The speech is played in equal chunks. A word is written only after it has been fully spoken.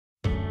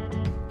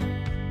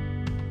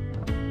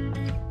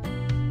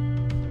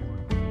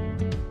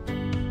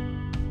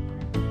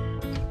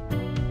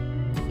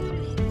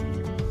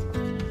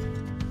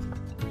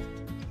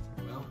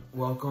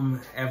welcome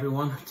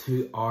everyone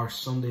to our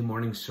Sunday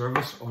morning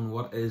service on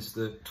what is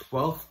the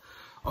 12th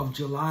of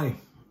July.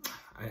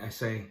 I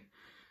say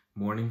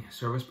morning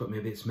service, but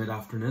maybe it's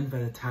mid-afternoon by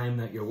the time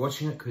that you're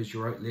watching it, because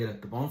you're out late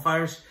at the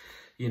bonfires,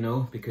 you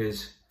know,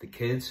 because the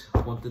kids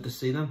wanted to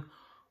see them.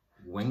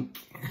 Wink.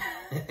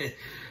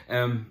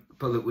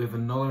 But look, we have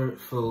another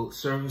full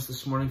service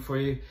this morning for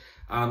you.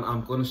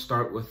 I'm going to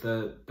start with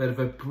a bit of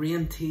a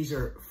brain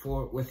teaser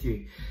with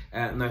you.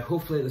 Now,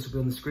 hopefully this will be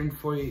on the screen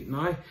for you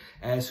now.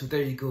 So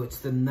there you go. It's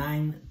the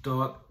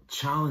 9-dot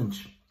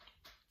challenge.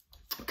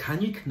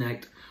 Can you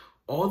connect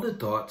all the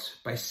dots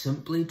by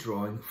simply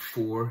drawing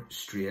 4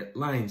 straight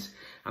lines?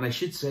 And I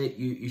should say,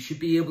 you should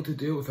be able to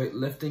do it without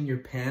lifting your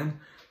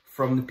pen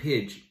from the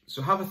page.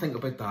 So have a think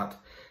about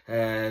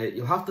that.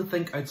 You'll have to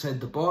think outside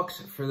the box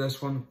for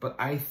this one, but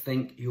I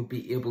think you'll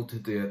be able to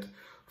do it.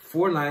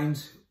 4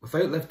 lines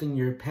without lifting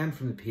your pen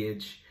from the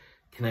page,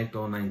 connect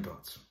all 9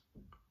 dots.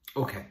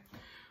 Okay,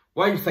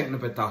 while you're thinking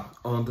about that,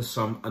 on to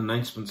some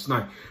announcements.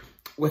 Now,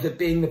 with it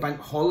being the bank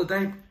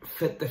holiday,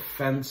 Fit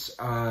Defence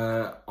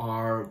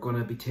are going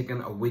to be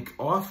taking a week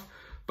off,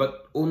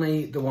 but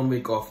only the 1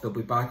 week off. They'll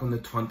be back on the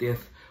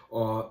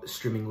 20th,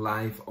 streaming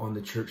live on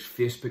the church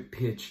Facebook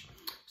page.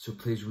 So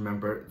please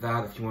remember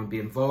that. If you want to be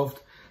involved,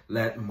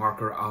 let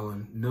Mark or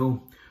Alan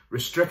know.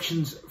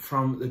 Restrictions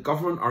from the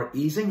government are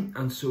easing,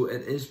 and so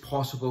it is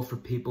possible for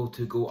people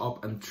to go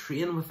up and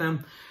train with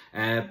them.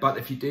 But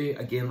if you do,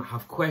 again,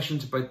 have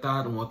questions about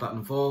that and what that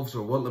involves,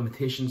 or what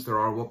limitations there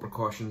are, what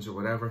precautions or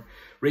whatever,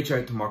 reach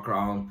out to Mark or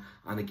Alan,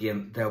 and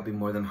again, they'll be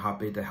more than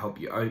happy to help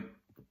you out.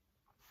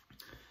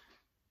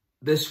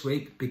 This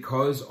week,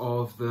 because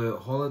of the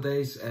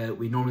holidays,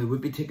 we normally would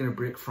be taking a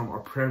break from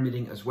our prayer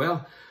meeting as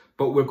well,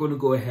 but we're going to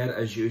go ahead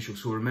as usual.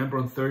 So remember,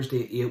 on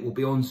Thursday at 8, we'll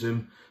be on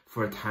Zoom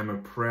for a time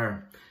of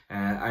prayer.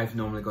 I've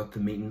normally got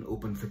the meeting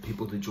open for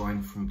people to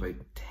join from about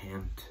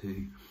 10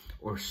 to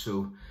or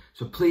so.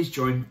 So please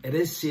join. It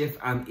is safe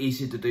and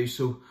easy to do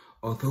so.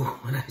 Although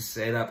when I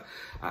say that,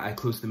 I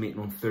closed the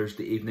meeting on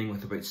Thursday evening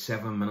with about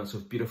 7 minutes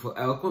of beautiful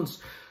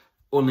eloquence,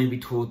 only to be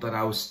told that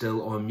I was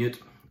still on mute,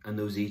 and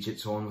those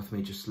Egypts on with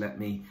me just let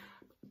me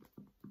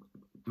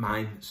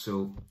mine.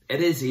 So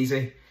it is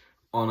easy,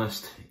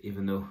 honest,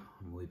 even though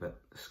I'm a wee bit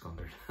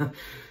scundered.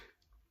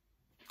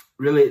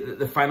 Really,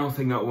 the final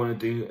thing that I want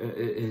to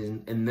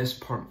do in this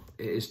part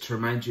is to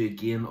remind you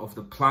again of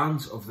the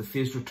plans of the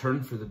phased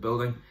return for the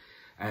building.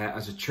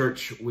 As a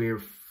church, we're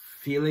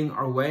feeling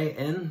our way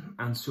in,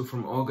 and so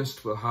from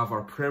August we'll have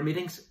our prayer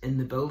meetings in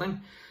the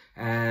building.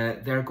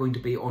 They're going to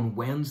be on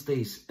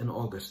Wednesdays in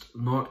August,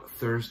 not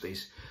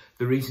Thursdays.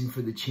 The reason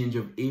for the change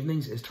of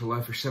evenings is to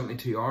allow for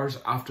 72 hours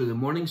after the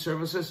morning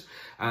services,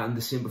 and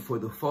the same before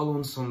the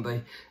following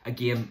Sunday.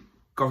 Again,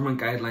 government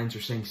guidelines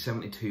are saying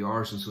 72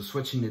 hours, and so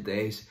switching the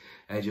days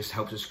just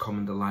helps us come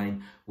into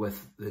line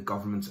with the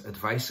government's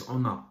advice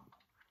on that.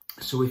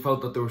 So we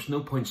felt that there was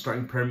no point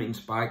starting prayer meetings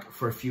back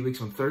for a few weeks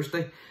on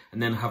Thursday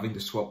and then having to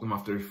swap them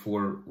after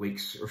 4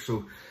 weeks or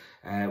so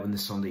when the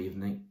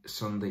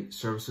Sunday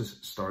services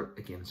start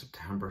again in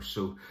September.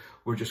 So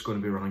we're just going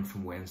to be running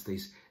from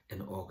Wednesdays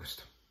in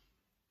August.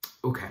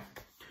 Okay,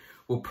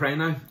 we'll pray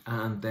now,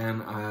 and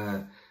then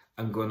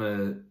I'm going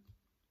to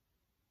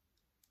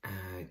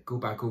go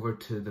back over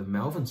to the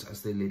Melvins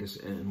as they lead us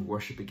in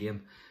worship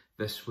again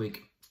this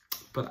week.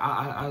 But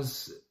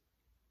as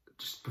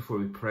just before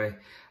we pray,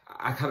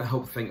 I can't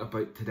help think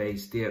about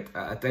today's date,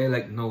 a day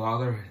like no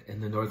other in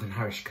the Northern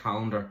Irish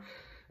calendar,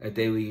 a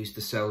day we used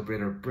to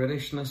celebrate our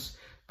Britishness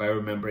by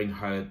remembering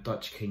how a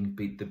Dutch king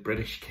beat the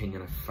British king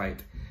in a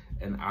fight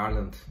in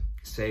Ireland.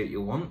 Say what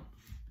you want,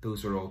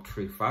 those are all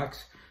true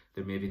facts.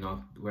 They're maybe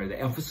not where the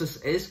emphasis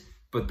is,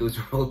 but those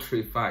are all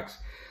true facts.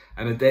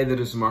 And a day that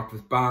is marked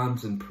with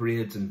bands and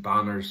parades and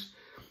banners.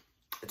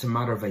 It's a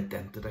matter of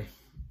identity.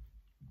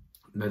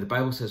 Now, the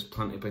Bible says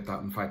plenty about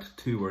that. In fact,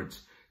 2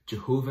 words,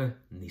 Jehovah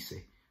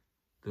Nissi.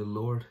 The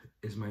Lord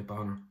is my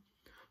banner.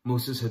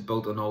 Moses had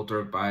built an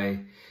altar by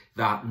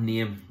that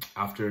name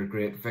after a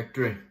great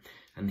victory.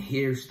 And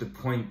here's the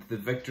point. The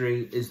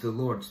victory is the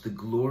Lord's. The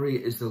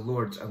glory is the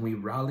Lord's. And we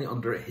rally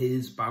under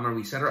his banner.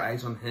 We set our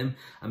eyes on him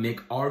and make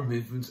our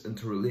movements in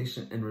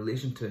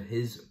relation to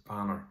his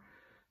banner.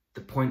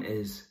 The point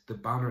is, the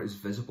banner is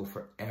visible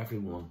for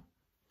everyone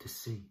to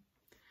see.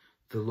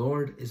 The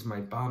Lord is my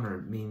banner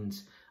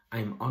means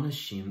I'm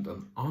unashamed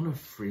and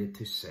unafraid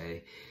to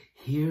say,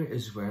 here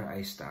is where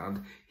I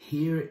stand.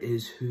 Here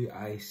is who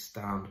I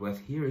stand with.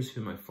 Here is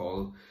whom I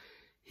follow.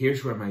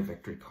 Here's where my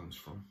victory comes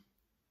from.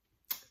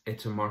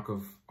 It's a mark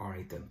of our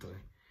identity,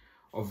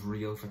 of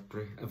real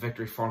victory, a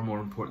victory far more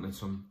important than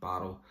some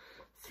battle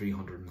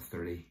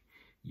 330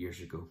 years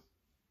ago.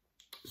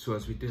 So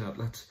as we do that,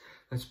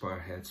 let's bow our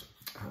heads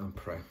and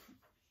pray.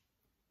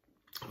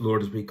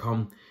 Lord, as we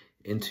come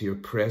into your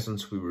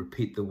presence, we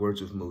repeat the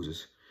words of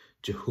Moses.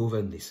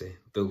 Jehovah Nissi,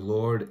 the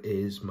Lord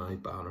is my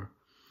banner.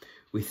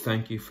 We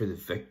thank you for the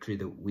victory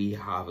that we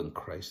have in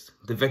Christ,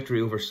 the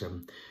victory over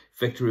sin,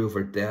 victory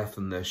over death,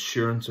 and the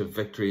assurance of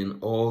victory in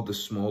all the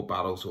small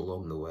battles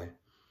along the way.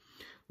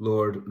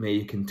 Lord, may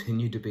you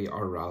continue to be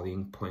our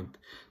rallying point,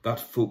 that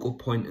focal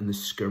point in the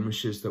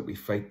skirmishes that we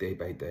fight day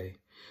by day.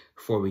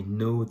 For we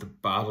know the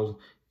battle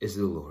is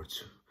the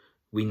Lord's.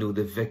 We know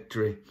the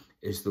victory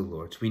is the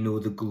Lord's. We know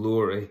the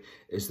glory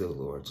is the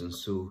Lord's. And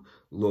so,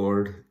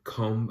 Lord,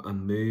 come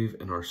and move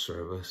in our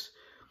service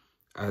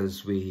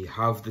as we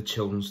have the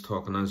children's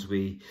talk and as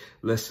we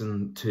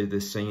listen to the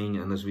singing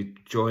and as we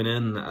join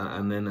in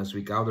and then as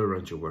we gather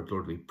around your word.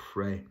 Lord, we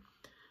pray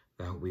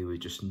that we would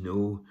just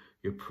know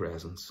your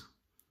presence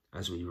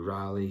as we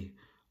rally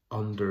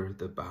under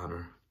the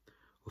banner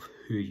of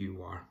who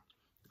you are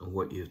and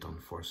what you've done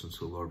for us. And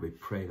so, Lord, we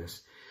pray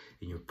this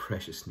in your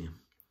precious name.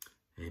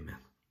 Amen.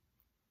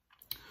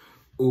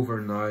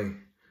 Over now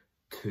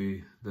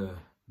to the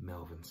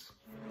Melvins.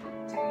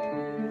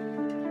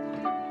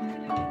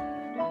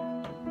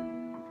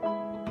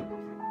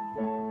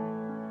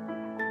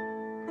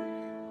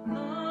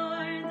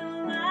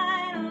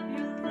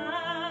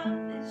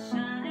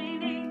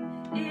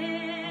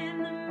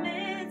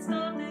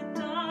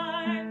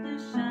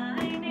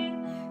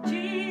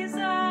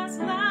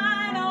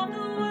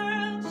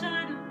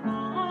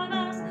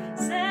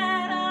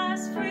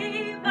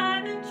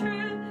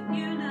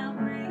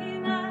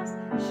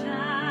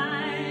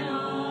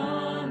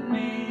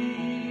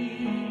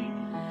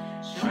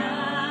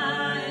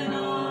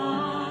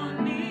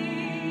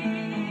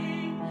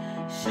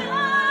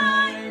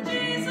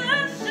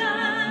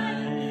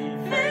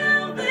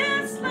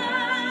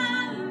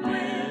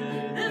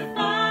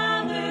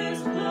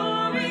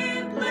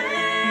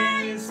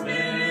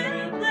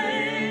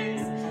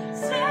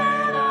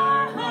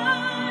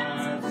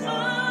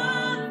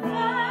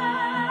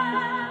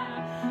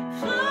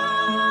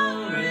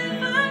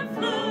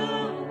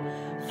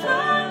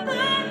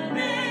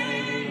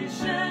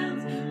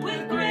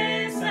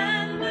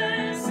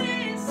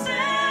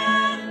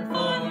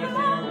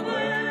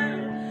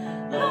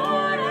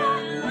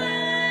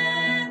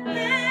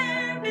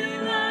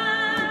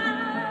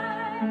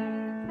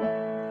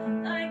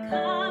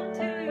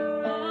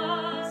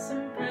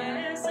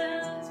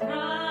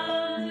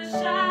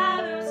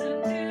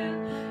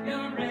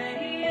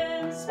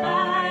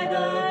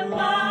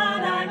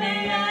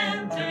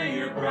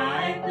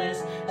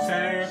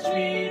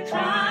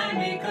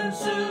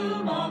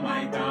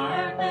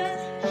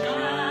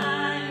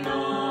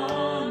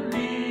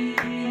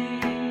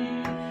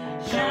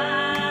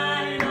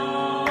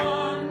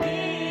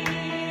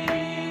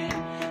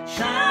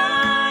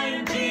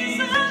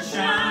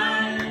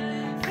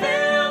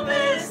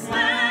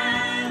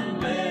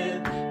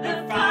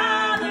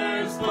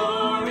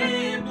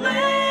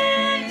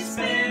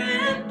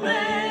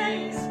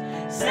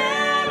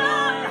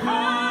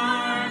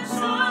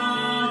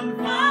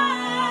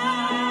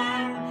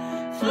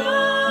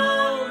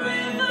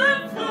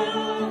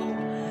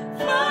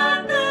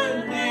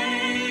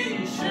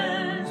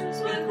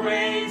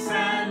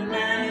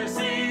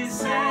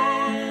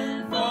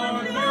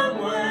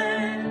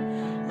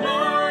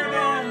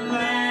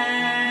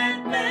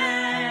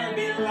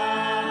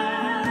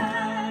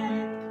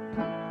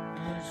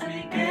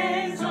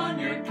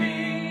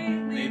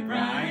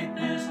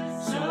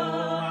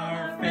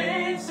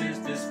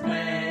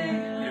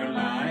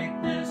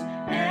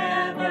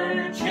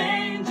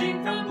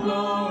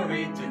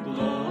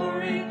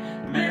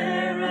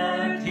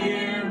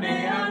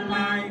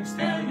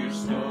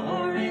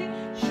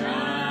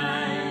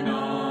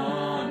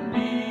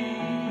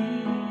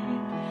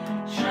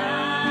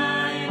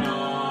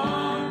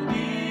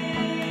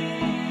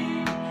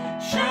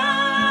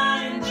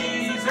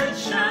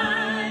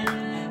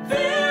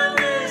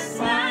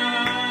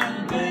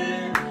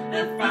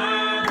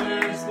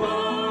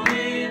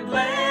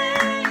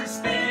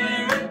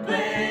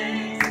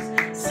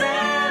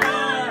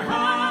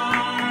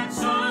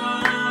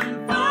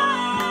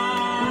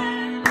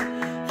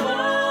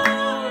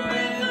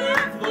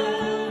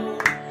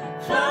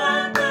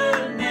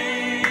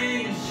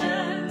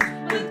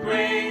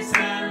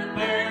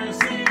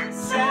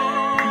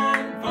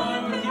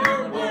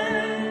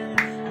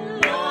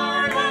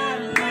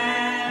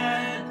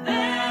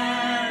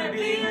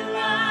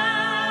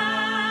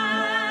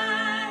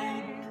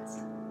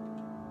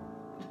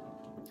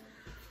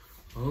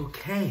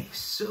 Okay,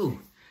 so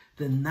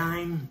the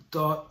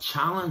 9-dot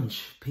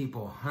challenge,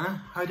 people, huh?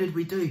 How did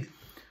we do?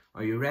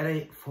 Are you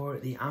ready for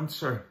the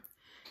answer?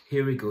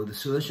 Here we go, the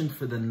solution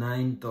for the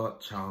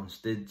 9-dot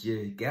challenge. Did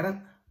you get it?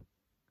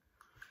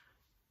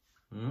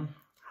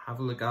 Have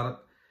a look at it.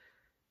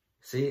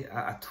 See,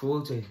 I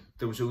told you,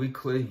 there was a wee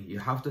clue. You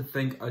have to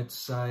think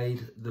outside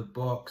the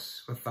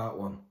box with that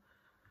one.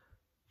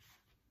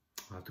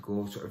 I have to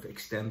go sort of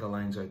extend the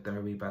lines out there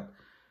a wee bit.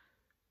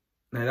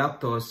 Now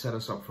that does set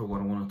us up for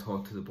what I want to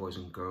talk to the boys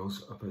and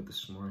girls about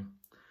this morning.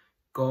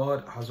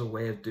 God has a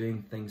way of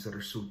doing things that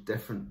are so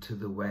different to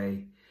the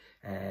way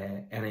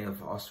any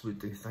of us would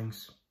do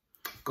things.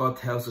 God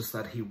tells us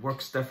that he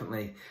works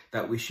differently,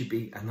 that we should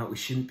be, and that we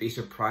shouldn't be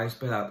surprised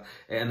by that.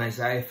 In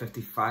Isaiah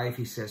 55,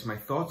 he says, "My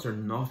thoughts are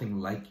nothing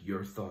like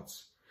your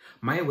thoughts,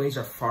 My ways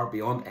are far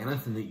beyond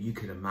anything that you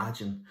could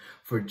imagine.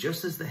 For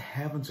just as the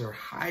heavens are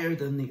higher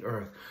than the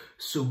earth,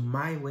 so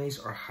my ways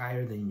are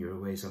higher than your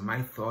ways, and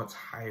my thoughts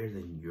higher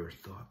than your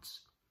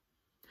thoughts.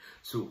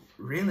 So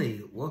really,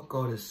 what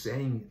God is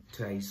saying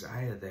to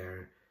Isaiah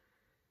there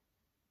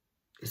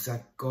is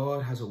that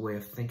God has a way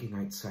of thinking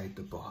outside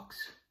the box.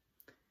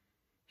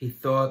 He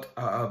thought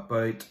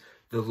about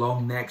the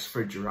long necks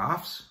for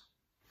giraffes,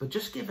 but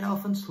just give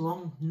elephants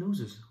long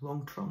noses,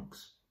 long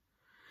trunks.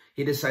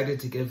 He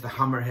decided to give the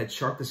hammerhead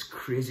shark this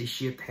crazy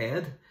shaped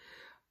head,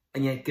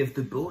 and yet give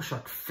the bull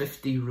shark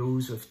 50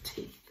 rows of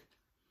teeth.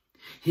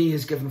 He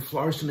has given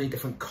flowers so many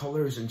different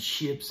colours and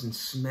shapes and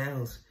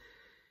smells.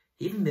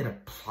 He even made a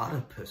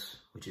platypus,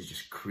 which is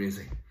just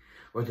crazy.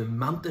 Or the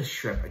mantis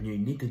shrimp, and you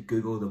need to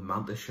Google the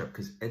mantis shrimp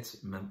because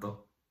it's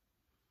mental.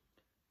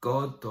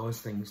 God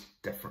does things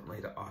differently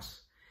to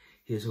us.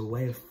 He has a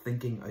way of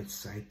thinking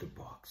outside the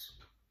box.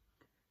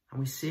 And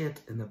we see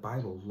it in the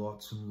Bible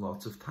lots and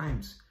lots of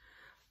times.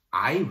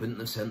 I wouldn't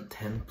have sent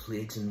 10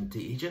 plagues into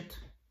Egypt,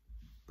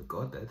 but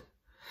God did.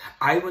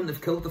 I wouldn't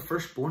have killed the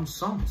firstborn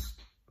sons,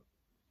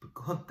 but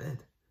God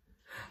did.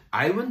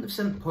 I wouldn't have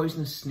sent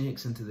poisonous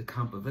snakes into the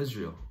camp of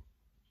Israel,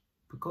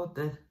 but God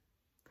did.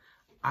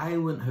 I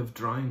wouldn't have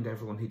drowned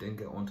everyone who didn't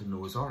get onto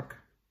Noah's Ark,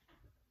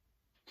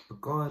 but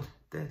God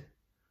did.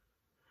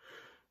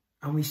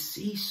 And we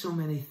see so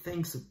many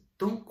things that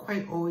don't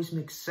quite always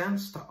make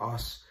sense to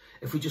us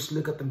if we just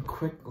look at them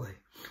quickly.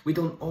 We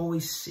don't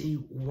always see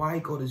why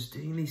God is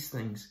doing these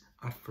things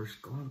at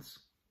first glance.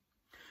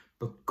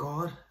 But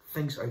God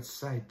thinks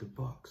outside the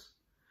box.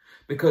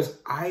 Because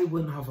I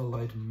wouldn't have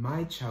allowed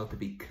my child to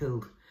be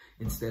killed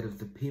instead of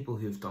the people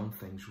who have done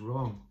things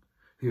wrong,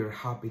 who are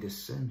happy to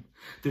sin.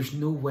 There's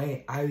no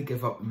way I would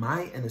give up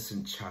my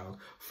innocent child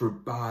for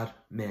bad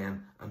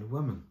men and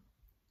women.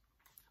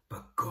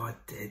 But God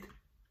did.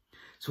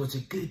 So it's a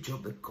good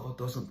job that God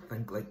doesn't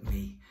think like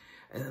me,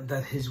 and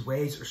that his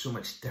ways are so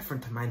much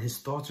different to mine. His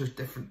thoughts are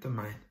different to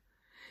mine.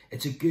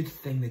 It's a good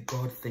thing that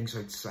God thinks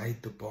outside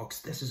the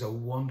box. This is a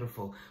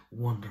wonderful,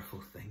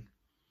 wonderful thing.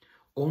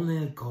 Only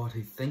a God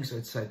who thinks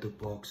outside the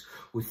box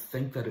would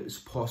think that it is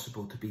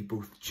possible to be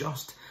both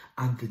just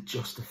and the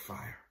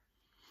justifier.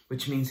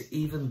 Which means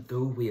even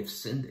though we have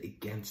sinned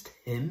against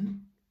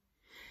him,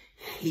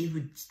 he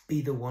would be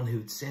the one who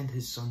would send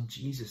his son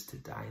Jesus to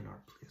die in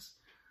our place.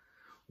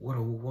 What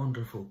a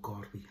wonderful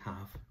God we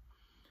have.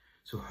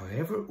 So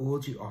however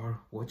old you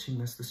are watching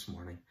this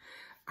morning,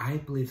 I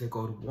believe that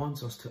God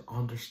wants us to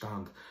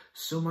understand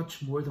so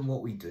much more than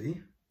what we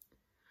do.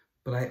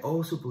 But I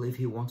also believe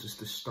he wants us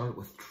to start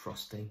with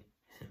trusting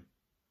him.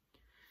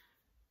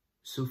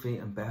 Sophie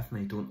and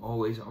Bethany don't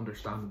always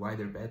understand why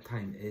their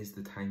bedtime is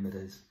the time it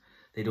is.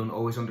 They don't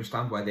always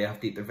understand why they have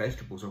to eat their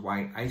vegetables or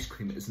why ice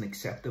cream isn't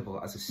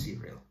acceptable as a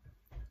cereal.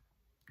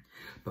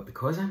 But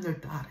because I'm their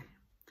daddy,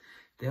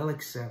 they'll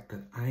accept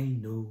that I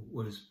know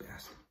what is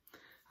best.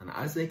 And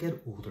as they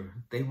get older,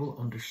 they will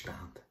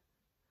understand.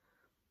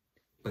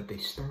 But they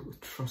start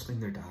with trusting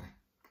their daddy,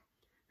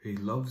 who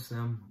loves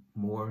them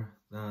more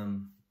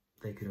than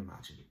they could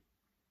imagine.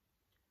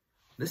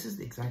 This is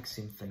the exact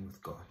same thing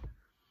with God.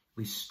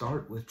 We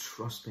start with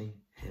trusting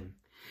him.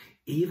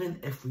 Even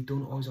if we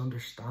don't always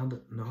understand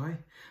it now,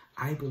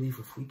 I believe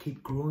if we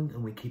keep growing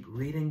and we keep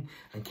reading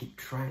and keep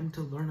trying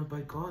to learn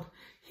about God,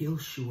 he'll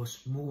show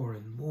us more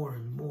and more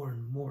and more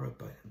and more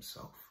about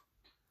himself.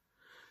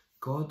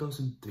 God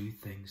doesn't do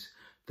things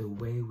the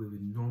way we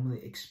would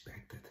normally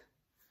expect it.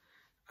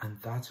 And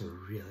that's a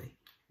really,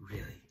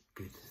 really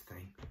good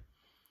thing.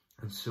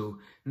 And so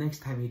next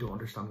time you don't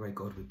understand why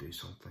God would do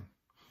something,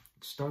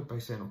 start by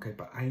saying, okay,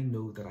 but I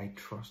know that I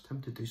trust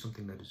him to do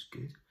something that is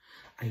good.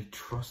 I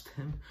trust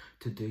him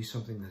to do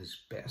something that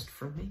is best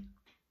for me.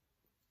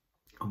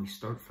 And we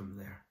start from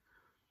there.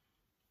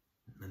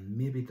 And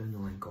maybe down the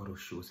line, God will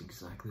show us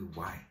exactly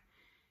why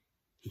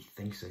he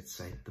thinks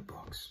outside the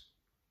box.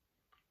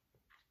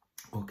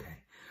 Okay,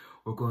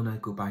 we're going to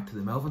go back to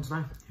the Melvins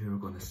now, who are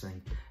going to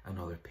sing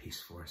another piece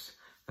for us.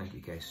 Thank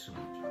you guys so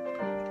much.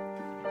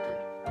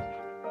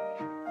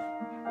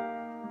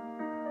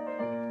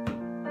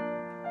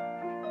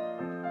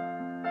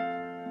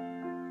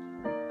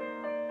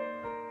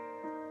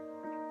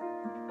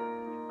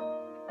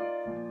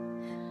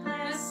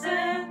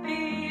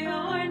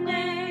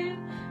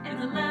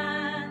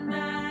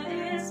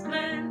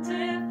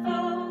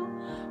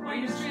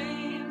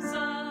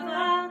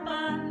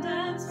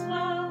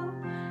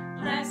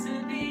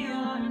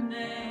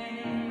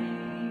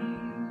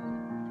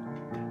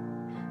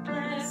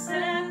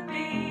 Blessed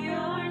be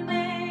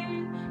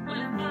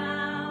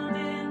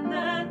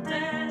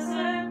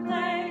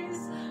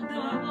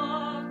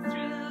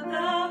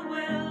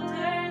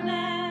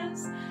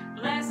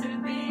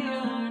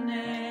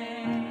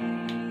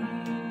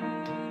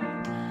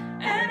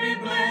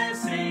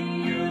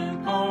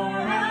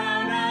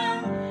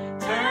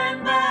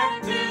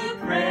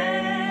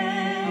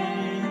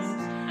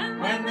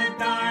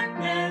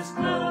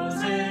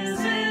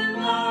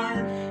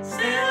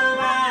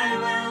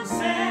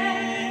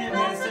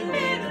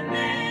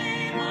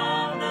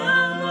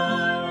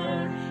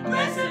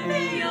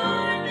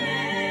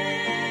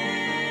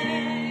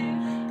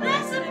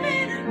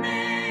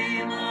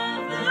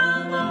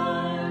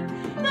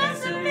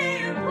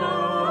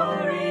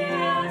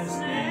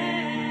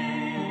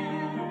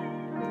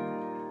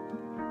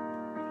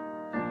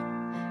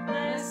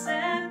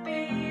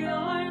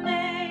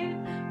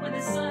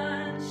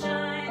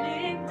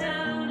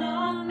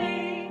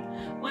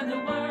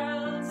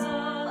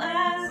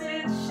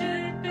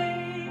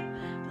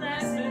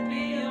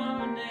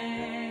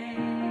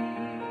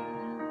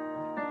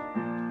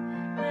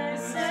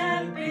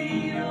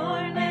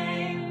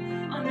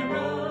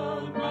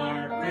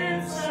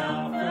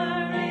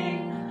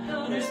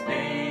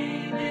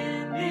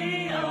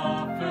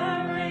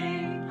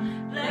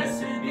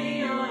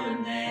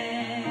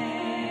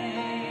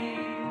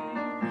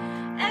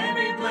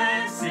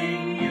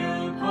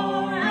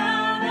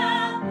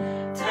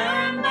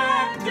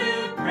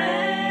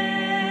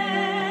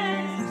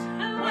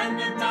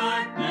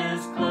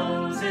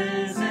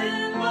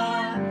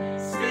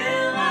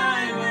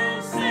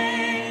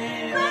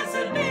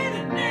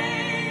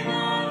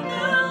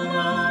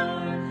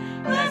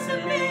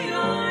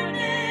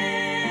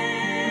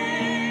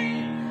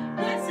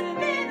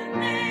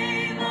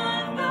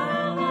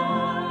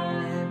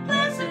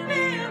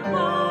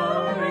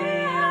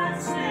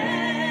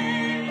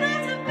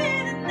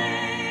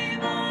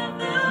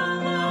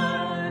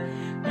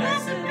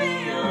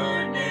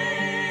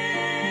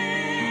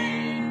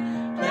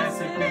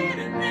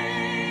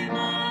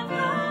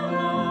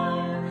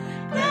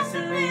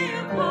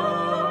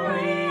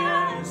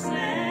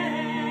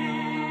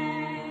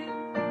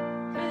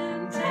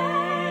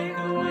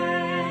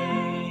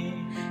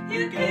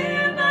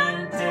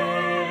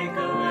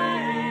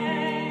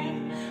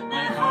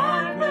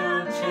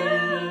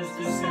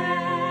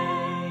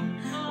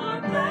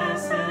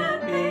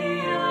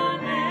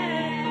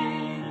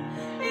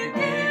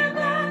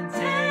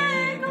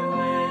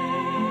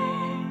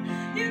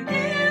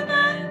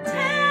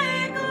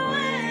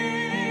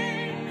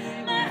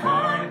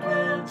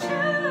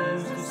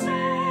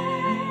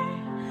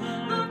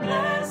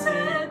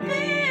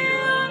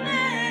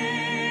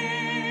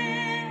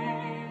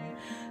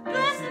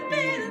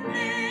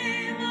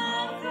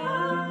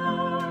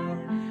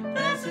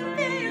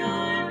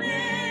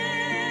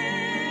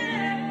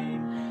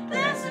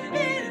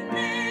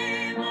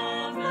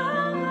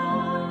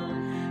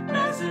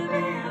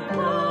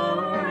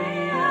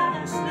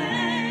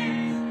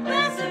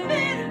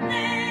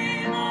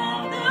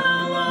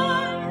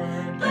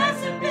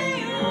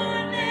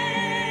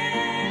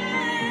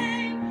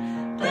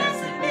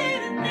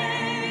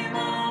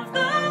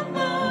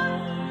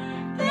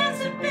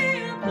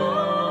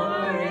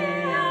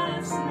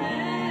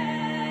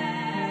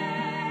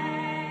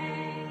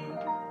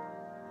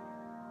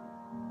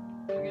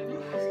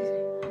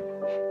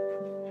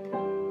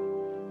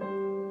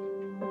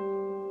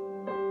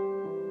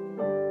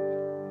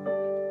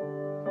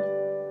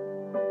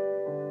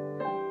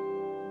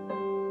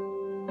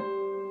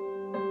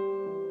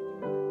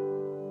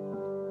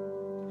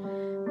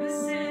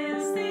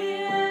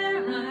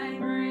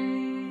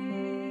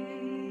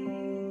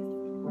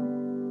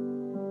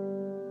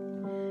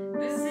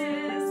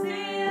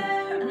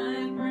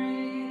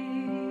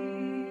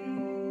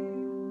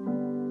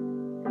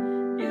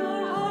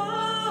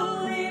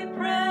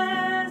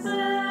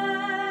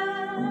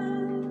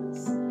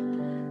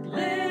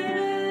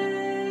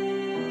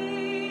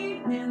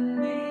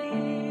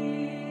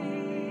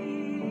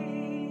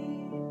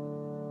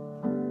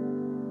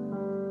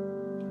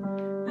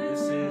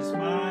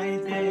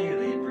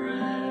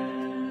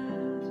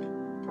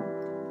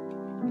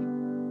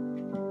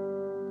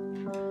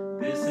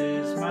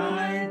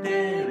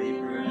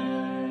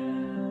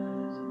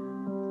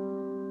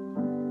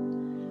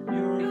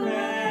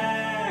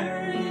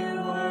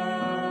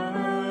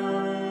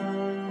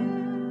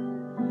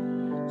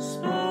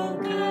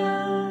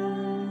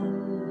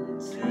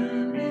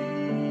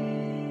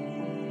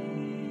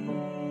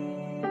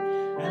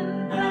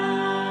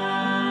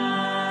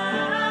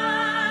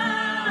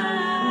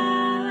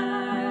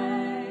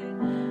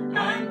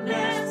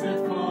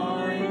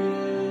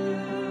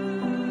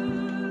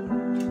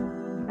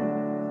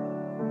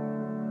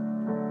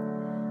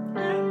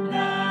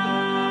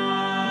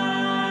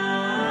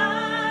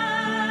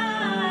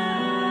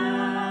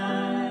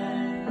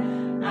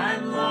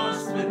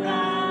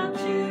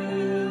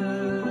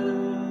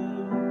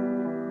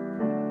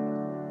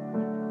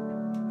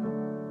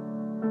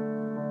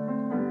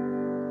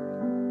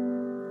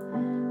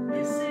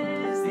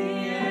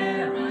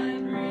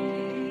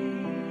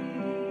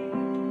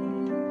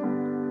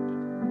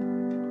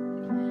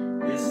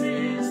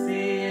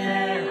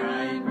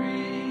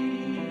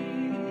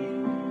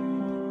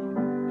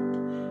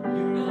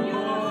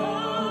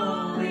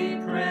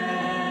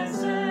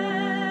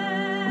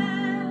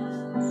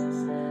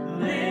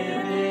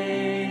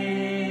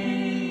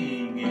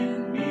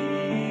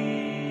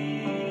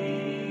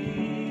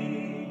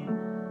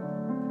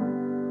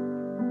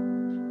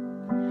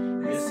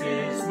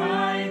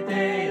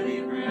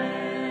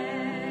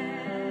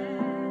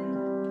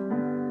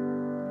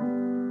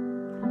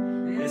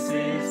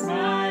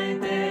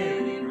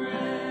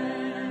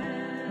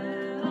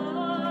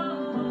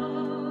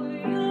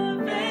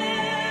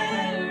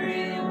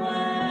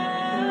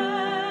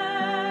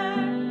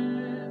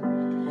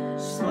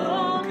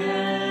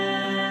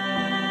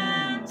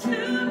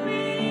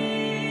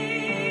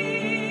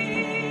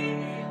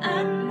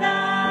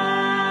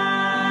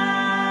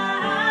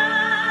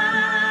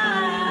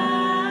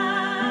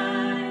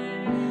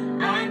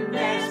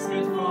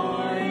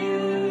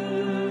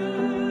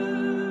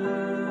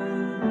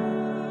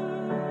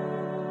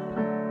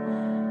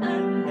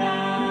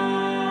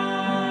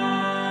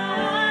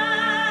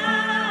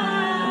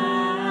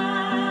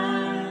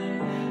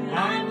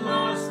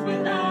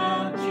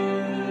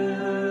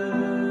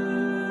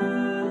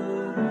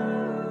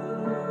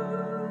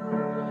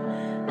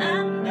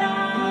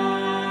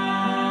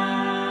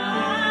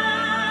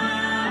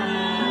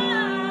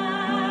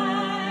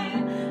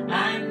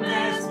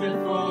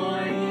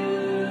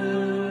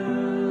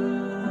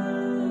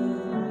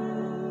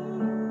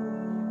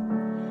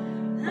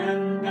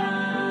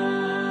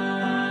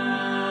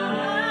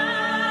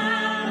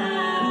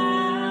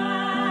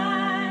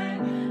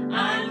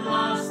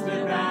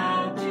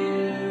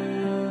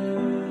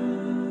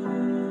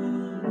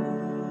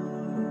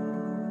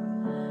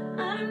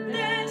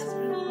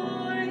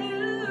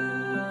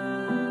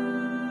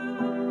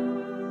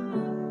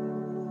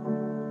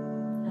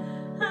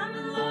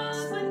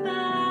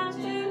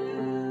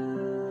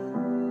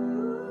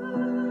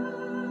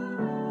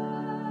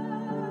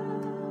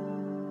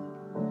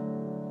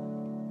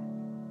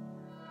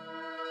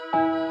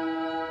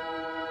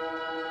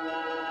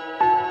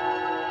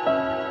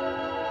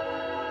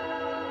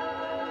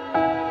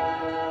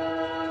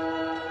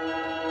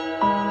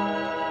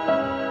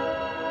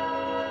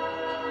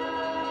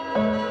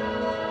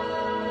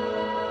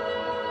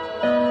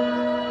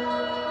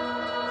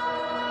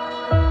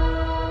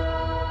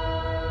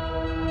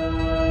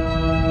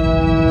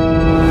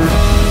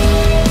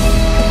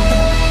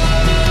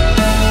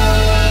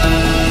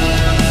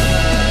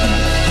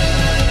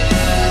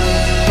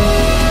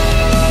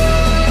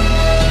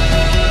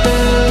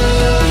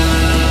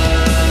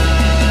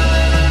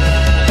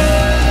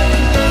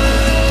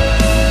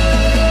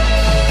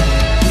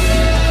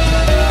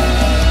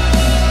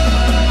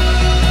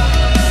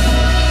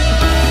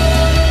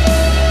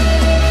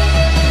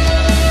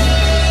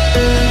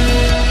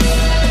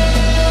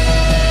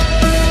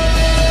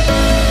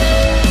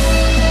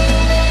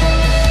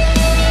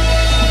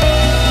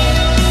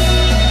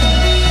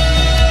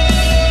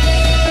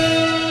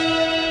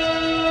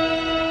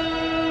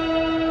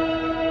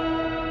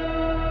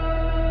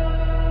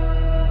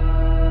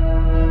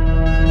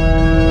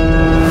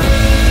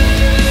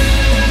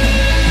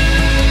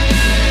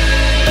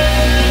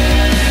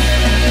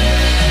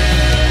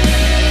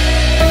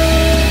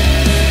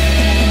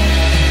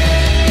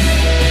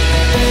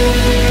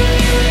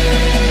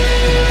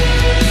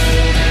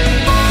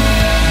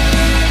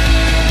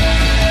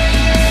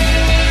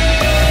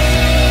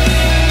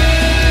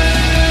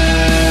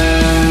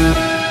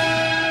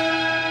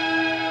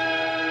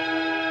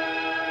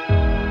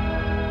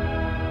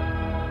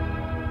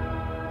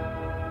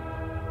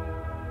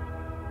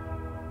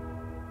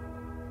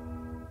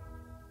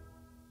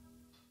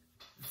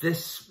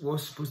This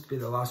was supposed to be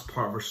the last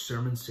part of our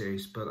sermon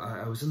series, but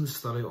I was in the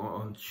study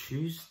on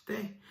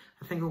Tuesday,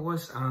 I think it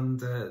was, and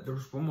there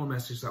was one more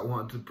message that I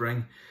wanted to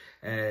bring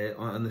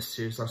on this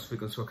series last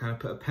week, and so I kind of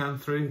put a pen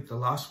through the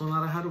last one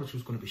that I had, which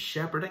was going to be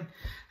shepherding,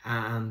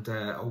 and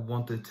I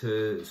wanted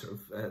to sort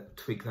of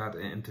tweak that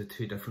into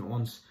two different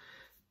ones.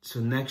 So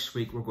next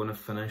week we're going to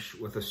finish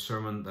with a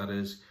sermon that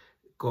is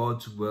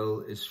God's will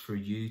is for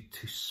you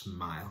to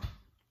smile,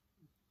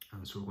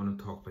 and so we're going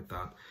to talk about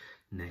that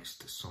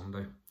next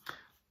Sunday.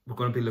 We're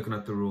going to be looking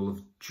at the role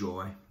of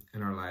joy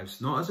in our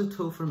lives, not as a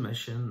tool for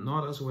mission,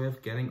 not as a way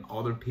of getting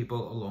other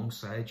people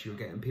alongside you,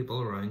 getting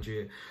people around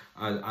you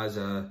as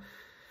a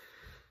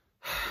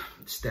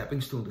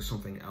stepping stone to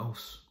something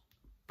else,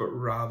 but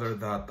rather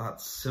that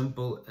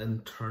simple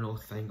internal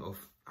thing of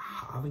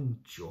having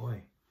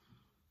joy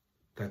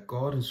that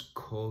God has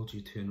called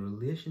you to in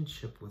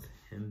relationship with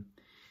him.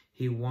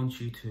 He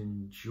wants you to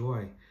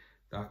enjoy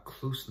that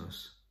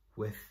closeness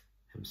with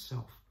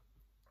himself.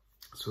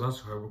 So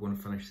that's how we're going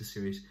to finish the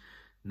series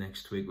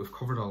next week. We've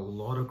covered a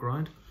lot of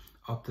ground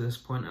up to this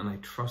point, and I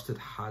trust it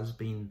has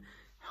been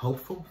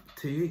helpful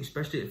to you,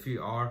 especially if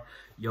you are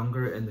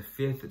younger in the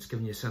faith. It's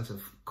given you a sense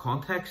of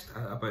context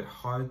about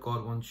how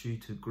God wants you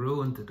to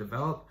grow and to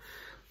develop.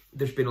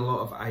 There's been a lot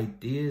of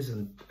ideas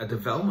and a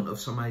development of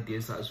some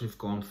ideas that as we've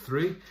gone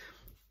through.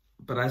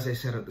 But as I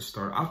said at the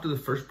start, after the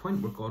first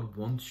point where God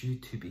wants you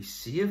to be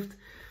saved,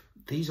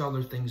 these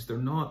other things, they're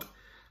not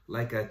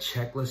like a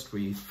checklist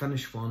where you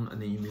finish one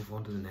and then you move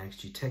on to the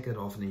next. You tick it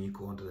off and then you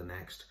go on to the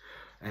next.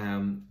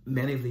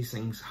 Many of these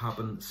things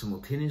happen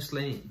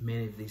simultaneously.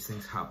 Many of these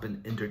things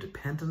happen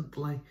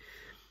interdependently.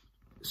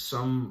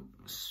 Some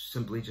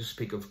simply just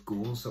speak of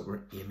goals that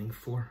we're aiming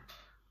for.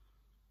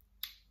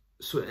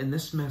 So in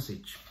this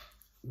message,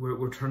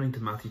 we're turning to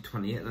Matthew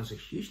 28, and it's a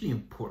hugely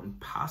important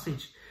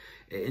passage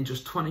in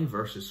just 20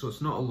 verses. So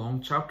it's not a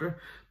long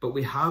chapter, but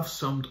we have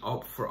summed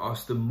up for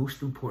us the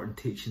most important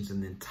teachings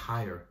in the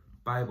entire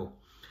Bible.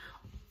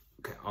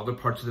 Okay, other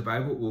parts of the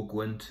Bible we'll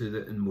go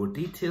into in more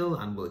detail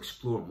and we'll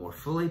explore it more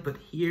fully, but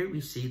here we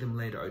see them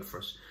laid out for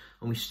us.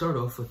 And we start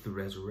off with the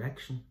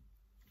resurrection.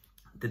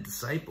 The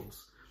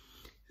disciples,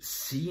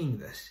 seeing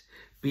this,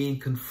 being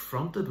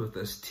confronted with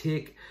this,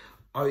 take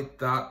out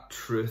that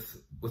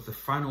truth with the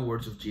final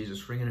words of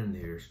Jesus ringing in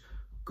their ears: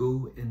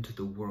 go into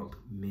the world,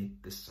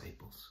 make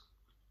disciples.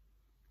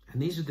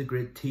 And these are the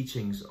great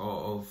teachings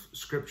of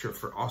Scripture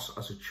for us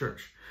as a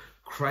church.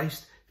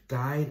 Christ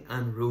died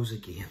and rose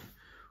again.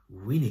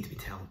 We need to be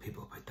telling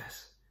people about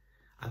this.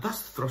 And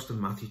that's the thrust of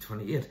Matthew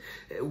 28.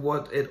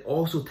 What it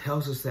also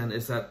tells us then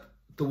is that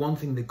the one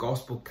thing the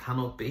gospel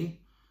cannot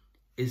be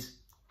is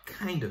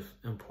kind of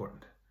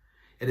important.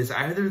 It is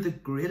either the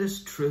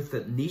greatest truth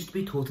that needs to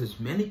be told to as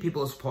many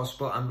people as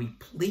possible, and we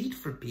plead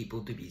for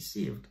people to be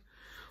saved,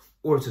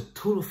 or it's a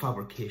total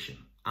fabrication.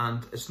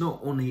 And it's not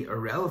only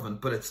irrelevant,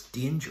 but it's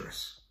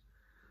dangerous.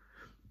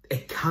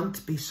 It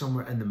can't be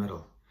somewhere in the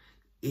middle,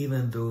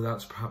 even though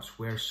that's perhaps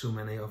where so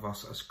many of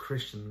us as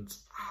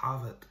Christians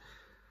have it.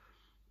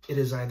 It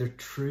is either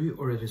true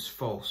or it is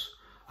false.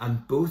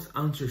 And both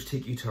answers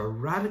take you to a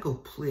radical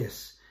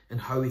place in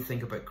how we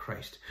think about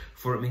Christ.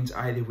 For it means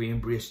either we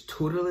embrace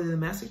totally the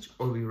message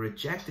or we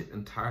reject it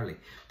entirely.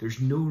 There's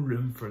no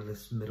room for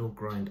this middle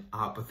ground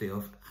apathy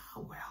of,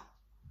 well.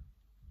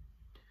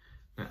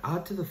 Now,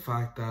 add to the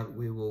fact that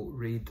we will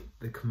read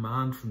the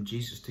command from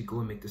Jesus to go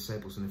and make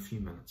disciples in a few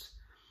minutes.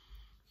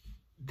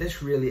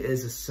 This really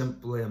is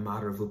simply a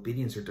matter of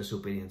obedience or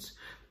disobedience.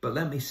 But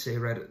let me say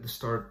right at the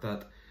start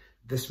that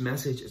this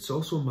message, it's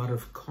also a matter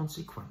of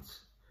consequence.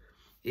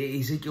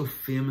 Ezekiel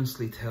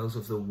famously tells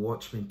of the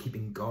watchman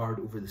keeping guard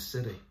over the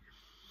city.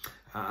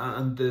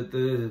 And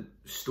the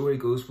story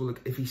goes, well,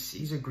 look, if he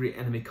sees a great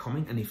enemy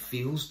coming and he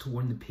fails to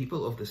warn the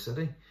people of the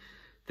city,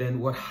 then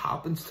what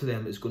happens to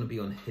them is going to be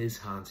on his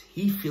hands.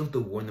 He failed to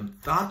warn them.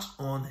 That's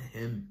on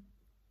him.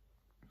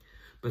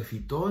 But if he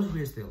does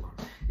raise the alarm,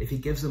 if he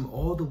gives them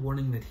all the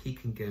warning that he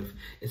can give,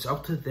 it's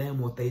up to them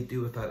what they do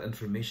with that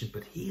information.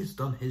 But he has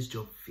done his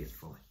job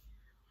faithfully.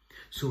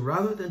 So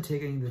rather than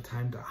taking the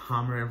time to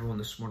hammer everyone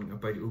this morning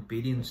about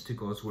obedience to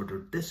God's word or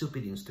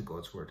disobedience to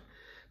God's word,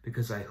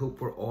 because I hope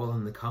we're all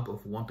in the camp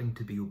of wanting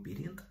to be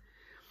obedient,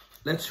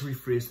 let's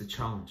rephrase the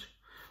challenge.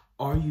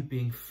 Are you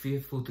being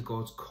faithful to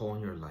God's call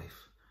in your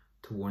life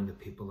to warn the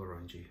people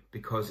around you?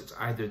 Because it's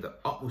either the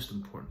utmost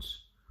importance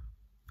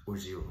or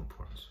zero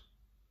importance.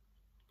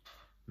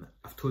 Now,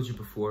 I've told you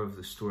before of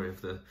the story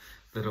of the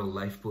little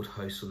lifeboat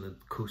house on the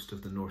coast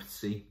of the North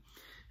Sea.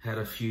 Had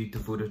a few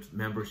devoted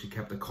members who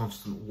kept a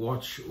constant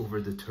watch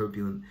over the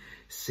turbulent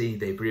sea.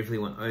 They bravely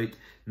went out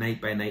night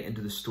by night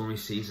into the stormy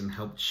seas and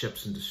helped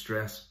ships in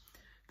distress.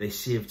 They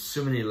saved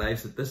so many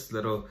lives that this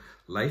little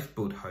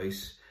lifeboat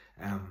house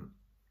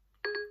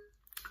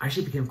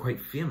actually became quite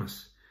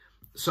famous.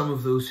 Some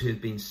of those who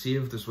had been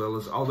saved, as well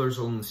as others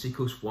on the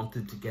seacoast,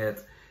 wanted to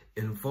get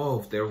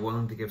involved. They were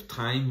willing to give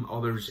time,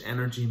 others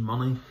energy,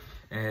 money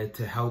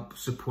to help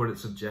support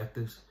its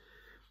objectives.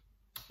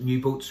 New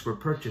boats were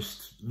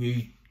purchased,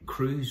 new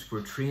crews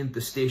were trained.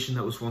 The station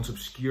that was once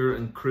obscure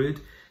and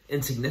crude,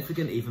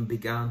 insignificant even,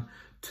 began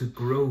to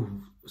grow.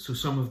 So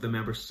some of the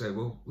members said,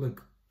 well,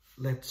 look,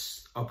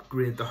 let's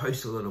upgrade the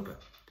house a little bit.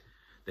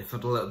 They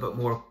thought a little bit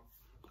more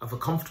of a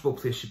comfortable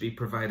place should be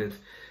provided.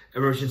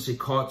 Emergency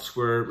cots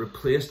were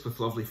replaced with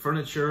lovely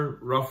furniture,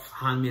 rough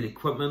handmade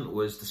equipment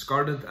was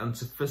discarded, and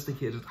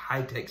sophisticated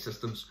high-tech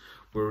systems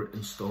were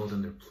installed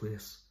in their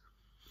place.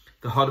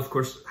 The hut, of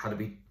course, had to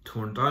be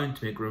torn down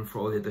to make room for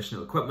all the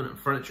additional equipment and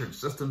furniture and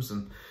systems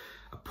and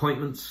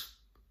appointments.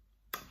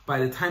 By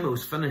the time it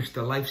was finished,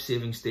 the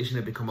life-saving station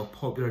had become a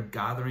popular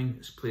gathering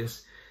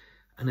place,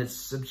 and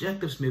its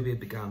objectives maybe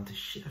began to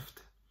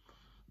shift.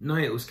 Now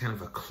it was kind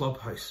of a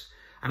clubhouse,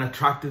 an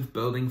attractive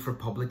building for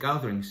public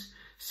gatherings,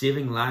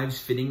 saving lives,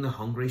 feeding the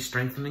hungry,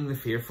 strengthening the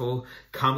fearful,